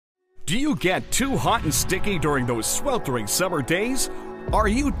Do you get too hot and sticky during those sweltering summer days? Are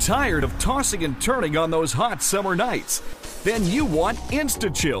you tired of tossing and turning on those hot summer nights? Then you want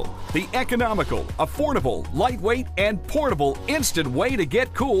Instachill, the economical, affordable, lightweight, and portable instant way to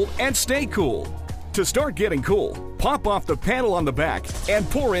get cool and stay cool. To start getting cool, pop off the panel on the back and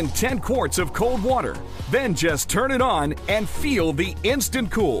pour in 10 quarts of cold water. Then just turn it on and feel the instant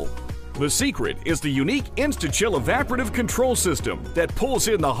cool. The secret is the unique Instachill evaporative control system that pulls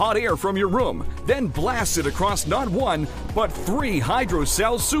in the hot air from your room, then blasts it across not one, but 3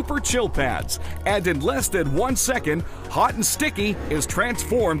 hydrocell super chill pads. And in less than 1 second, hot and sticky is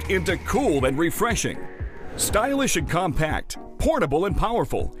transformed into cool and refreshing. Stylish and compact, portable and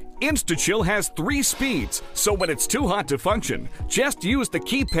powerful, Instachill has 3 speeds, so when it's too hot to function, just use the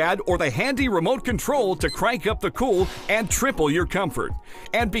keypad or the handy remote control to crank up the cool and triple your comfort.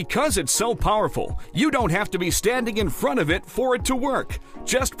 And because it's so powerful, you don't have to be standing in front of it for it to work.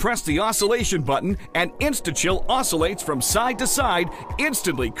 Just press the oscillation button and Instachill oscillates from side to side,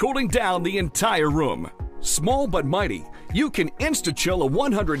 instantly cooling down the entire room. Small but mighty, you can Instachill a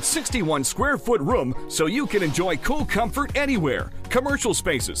 161 square foot room so you can enjoy cool comfort anywhere. Commercial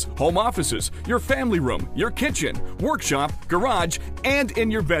spaces, home offices, your family room, your kitchen, workshop, garage, and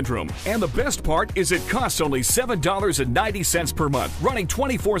in your bedroom. And the best part is it costs only $7.90 per month, running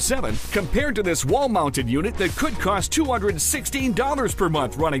 24/7, compared to this wall-mounted unit that could cost $216 per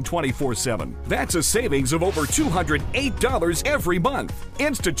month, running 24/7. That's a savings of over $208 every month.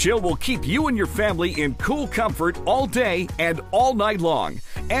 Instachill will keep you and your family in cool comfort all day and all night long.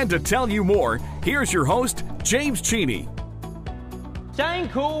 And to tell you more, here's your host, James Cheney. Staying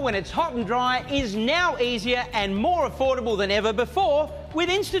cool when it's hot and dry is now easier and more affordable than ever before with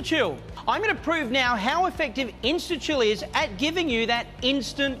Instachill. I'm going to prove now how effective Instachill is at giving you that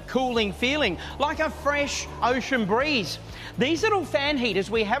instant cooling feeling, like a fresh ocean breeze. These little fan heaters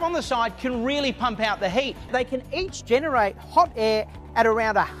we have on the side can really pump out the heat. They can each generate hot air at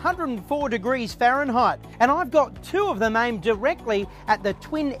around 104 degrees Fahrenheit. And I've got 2 of them aimed directly at the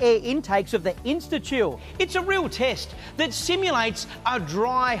twin air intakes of the Instachill. It's a real test that simulates a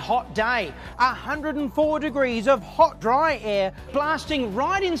dry, hot day. 104 degrees of hot, dry air blasting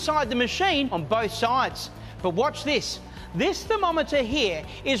right inside the machine on both sides. But watch this. This thermometer here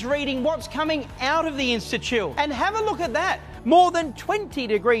is reading what's coming out of the Instachill. And have a look at that. More than 20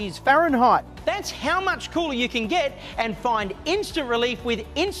 degrees Fahrenheit. That's how much cooler you can get and find instant relief with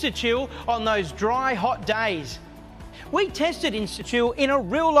Instachill on those dry, hot days. We tested Instachill in a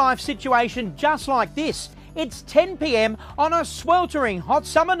real-life situation just like this. It's 10 p.m. on a sweltering hot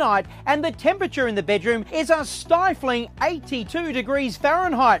summer night and the temperature in the bedroom is a stifling 82 degrees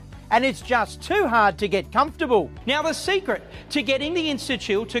Fahrenheit. And it's just too hard to get comfortable. Now the secret to getting the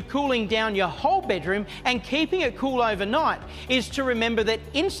Instachill to cooling down your whole bedroom and keeping it cool overnight is to remember that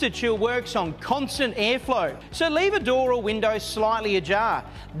Instachill works on constant airflow. So leave a door or window slightly ajar.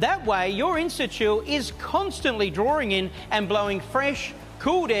 That way your Instachill is constantly drawing in and blowing fresh,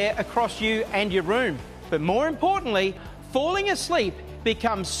 cooled air across you and your room. But more importantly, falling asleep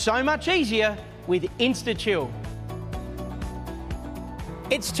becomes so much easier with Instachill.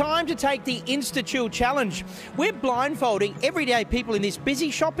 It's time to take the Instachill challenge. We're blindfolding everyday people in this busy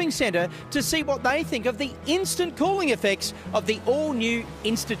shopping centre to see what they think of the instant cooling effects of the all-new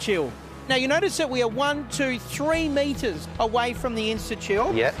Instachill. Now you notice that we are 1, 2, 3 metres away from the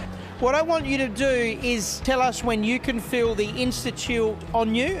Instachill. Yep. What I want you to do is tell us when you can feel the Instachill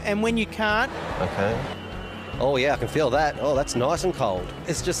on you and when you can't. Okay. Oh yeah, I can feel that. Oh, that's nice and cold.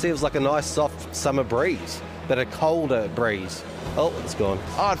 It just feels like a nice soft summer breeze, but a colder breeze. Oh, it's gone.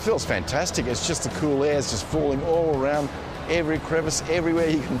 Oh, it feels fantastic. It's just the cool air. It's just falling all around, every crevice, everywhere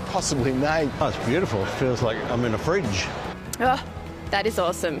you can possibly name. Oh, it's beautiful. It feels like I'm in a fridge. Oh, that is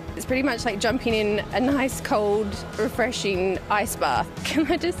awesome. It's pretty much like jumping in a nice, cold, refreshing ice bath. Can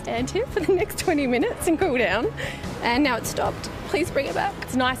I just stand here for the next 20 minutes and cool down? And now it's stopped. Please bring it back.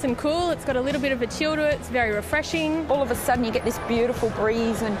 It's nice and cool. It's got a little bit of a chill to it. It's very refreshing. All of a sudden you get this beautiful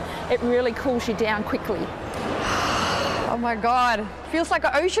breeze and it really cools you down quickly. Oh my God, feels like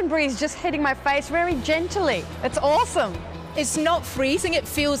an ocean breeze just hitting my face very gently. It's awesome. It's not freezing, it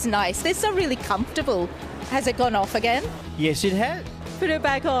feels nice. It's not really comfortable. Has it gone off again? Yes, it has. Put it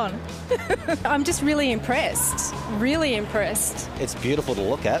back on. I'm just really impressed. Really impressed. It's beautiful to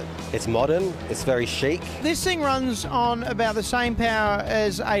look at. It's modern. It's very chic. This thing runs on about the same power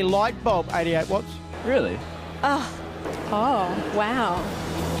as a light bulb, 88 watts. Really? Oh, wow.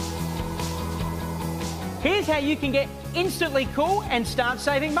 Here's how you can get instantly cool and start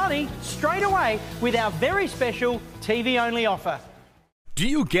saving money straight away with our very special TV-only offer. Do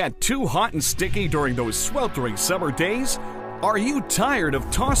you get too hot and sticky during those sweltering summer days? Are you tired of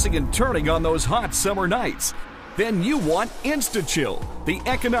tossing and turning on those hot summer nights? Then you want Instachill, the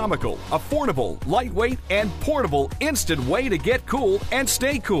economical, affordable, lightweight, and portable instant way to get cool and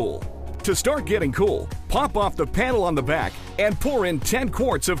stay cool. To start getting cool, pop off the panel on the back and pour in 10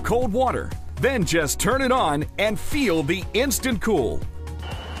 quarts of cold water. Then just turn it on and feel the instant cool.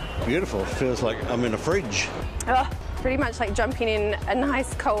 Beautiful. Feels like I'm in a fridge. Pretty much like jumping in a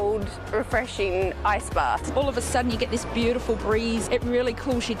nice cold, refreshing ice bath. All of a sudden you get this beautiful breeze. It really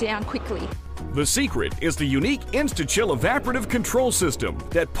cools you down quickly. The secret is the unique Instachill evaporative control system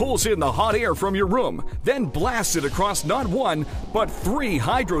that pulls in the hot air from your room, then blasts it across not one, but 3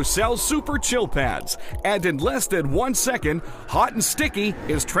 hydrocell super chill pads. And in less than 1 second, hot and sticky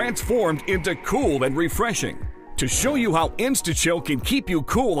is transformed into cool and refreshing. To show you how Instachill can keep you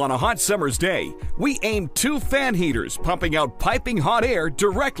cool on a hot summer's day, we aimed 2 fan heaters pumping out piping hot air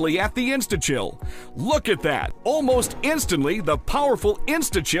directly at the Instachill. Look at that! Almost instantly, the powerful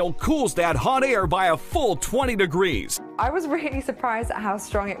Instachill cools that hot air by a full 20 degrees. I was really surprised at how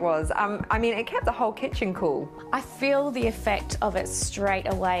strong it was. I mean, it kept the whole kitchen cool. I feel the effect of it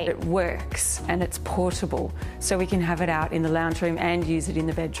straight away. It works and it's portable, so we can have it out in the lounge room and use it in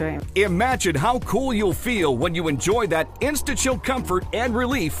the bedroom. Imagine how cool you'll feel when you enjoy that Instachill comfort and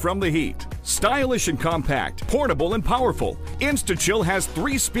relief from the heat. Stylish and compact, portable and powerful, Instachill has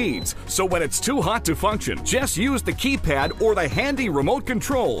 3 speeds, so when it's too hot to function, just use the keypad or the handy remote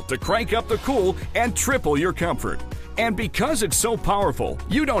control to crank up the cool and triple your comfort. And because it's so powerful,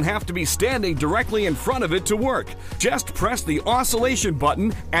 you don't have to be standing directly in front of it to work. Just press the oscillation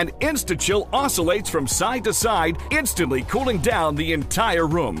button and Instachill oscillates from side to side, instantly cooling down the entire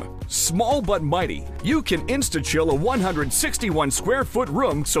room. Small but mighty, you can Instachill a 161 square foot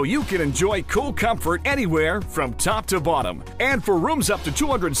room so you can enjoy cool comfort anywhere from top to bottom. And for rooms up to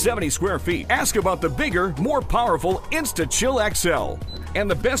 270 square feet, ask about the bigger, more powerful Instachill XL. And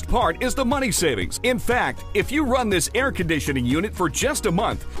the best part is the money savings. In fact, if you run this air conditioning unit for just a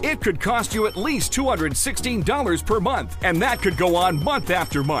month, it could cost you at least $216 per month, and that could go on month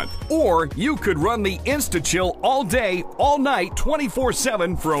after month. Or you could run the Instachill all day, all night,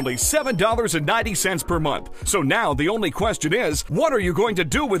 24/7 for only $7.90 per month. So now the only question is, what are you going to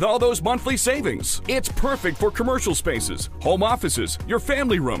do with all those monthly savings? It's perfect for commercial spaces, home offices, your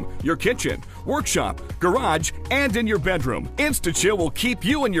family room, your kitchen, workshop, garage, and in your bedroom. Instachill will keep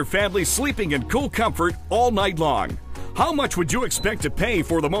you and your family sleeping in cool comfort all night long. How much would you expect to pay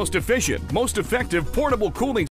for the most efficient, most effective portable cooling